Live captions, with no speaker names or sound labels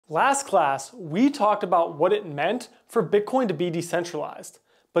Last class, we talked about what it meant for Bitcoin to be decentralized.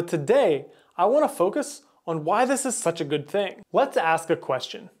 But today, I want to focus on why this is such a good thing. Let's ask a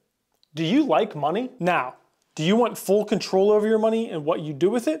question. Do you like money? Now, do you want full control over your money and what you do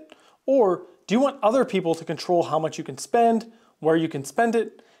with it? Or do you want other people to control how much you can spend, where you can spend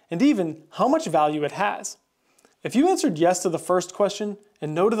it, and even how much value it has? If you answered yes to the first question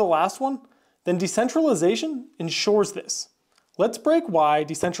and no to the last one, then decentralization ensures this. Let's break why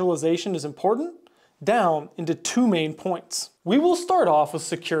decentralization is important down into two main points. We will start off with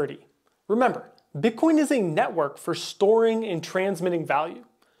security. Remember, Bitcoin is a network for storing and transmitting value,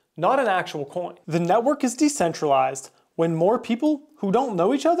 not an actual coin. The network is decentralized when more people who don't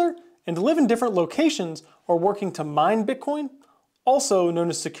know each other and live in different locations are working to mine Bitcoin, also known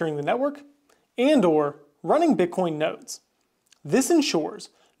as securing the network, and/or running Bitcoin nodes. This ensures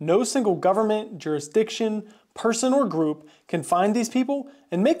no single government, jurisdiction, person, or group can find these people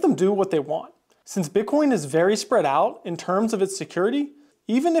and make them do what they want. Since Bitcoin is very spread out in terms of its security,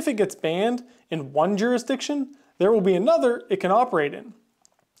 even if it gets banned in one jurisdiction, there will be another it can operate in.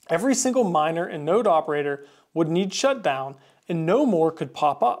 Every single miner and node operator would need shutdown and no more could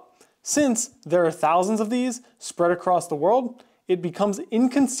pop up. Since there are thousands of these spread across the world, it becomes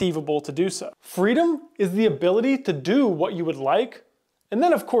inconceivable to do so. Freedom is the ability to do what you would like, and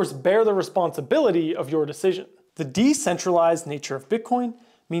then of course bear the responsibility of your decision. The decentralized nature of Bitcoin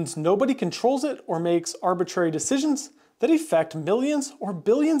means nobody controls it or makes arbitrary decisions that affect millions or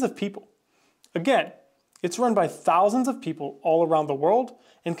billions of people. Again, it's run by thousands of people all around the world,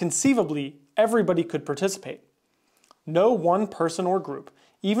 and conceivably everybody could participate. No one person or group,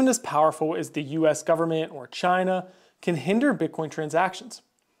 even as powerful as the US government or China, can hinder Bitcoin transactions.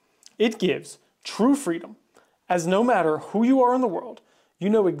 It gives true freedom, as no matter who you are in the world, you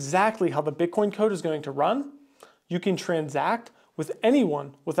know exactly how the Bitcoin code is going to run, you can transact with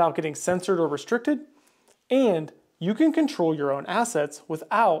anyone without getting censored or restricted, and you can control your own assets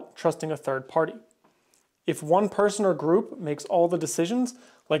without trusting a third party. If one person or group makes all the decisions,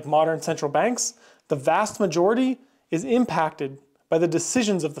 like modern central banks, the vast majority is impacted by the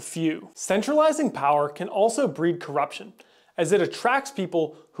decisions of the few. Centralizing power can also breed corruption, as it attracts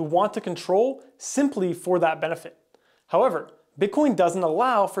people who want to control simply for that benefit. However, Bitcoin doesn't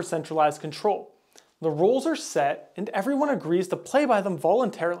allow for centralized control. The rules are set and everyone agrees to play by them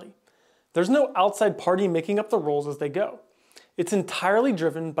voluntarily. There's no outside party making up the rules as they go. It's entirely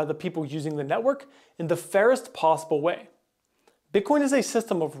driven by the people using the network in the fairest possible way. Bitcoin is a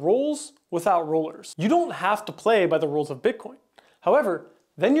system of rules without rulers. You don't have to play by the rules of Bitcoin. However,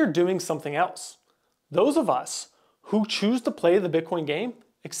 then you're doing something else. Those of us who choose to play the Bitcoin game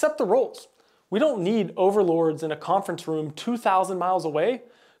accept the rules. We don't need overlords in a conference room 2,000 miles away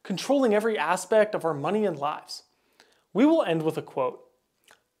controlling every aspect of our money and lives. We will end with a quote.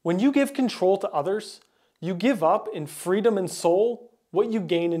 When you give control to others, you give up in freedom and soul what you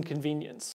gain in convenience.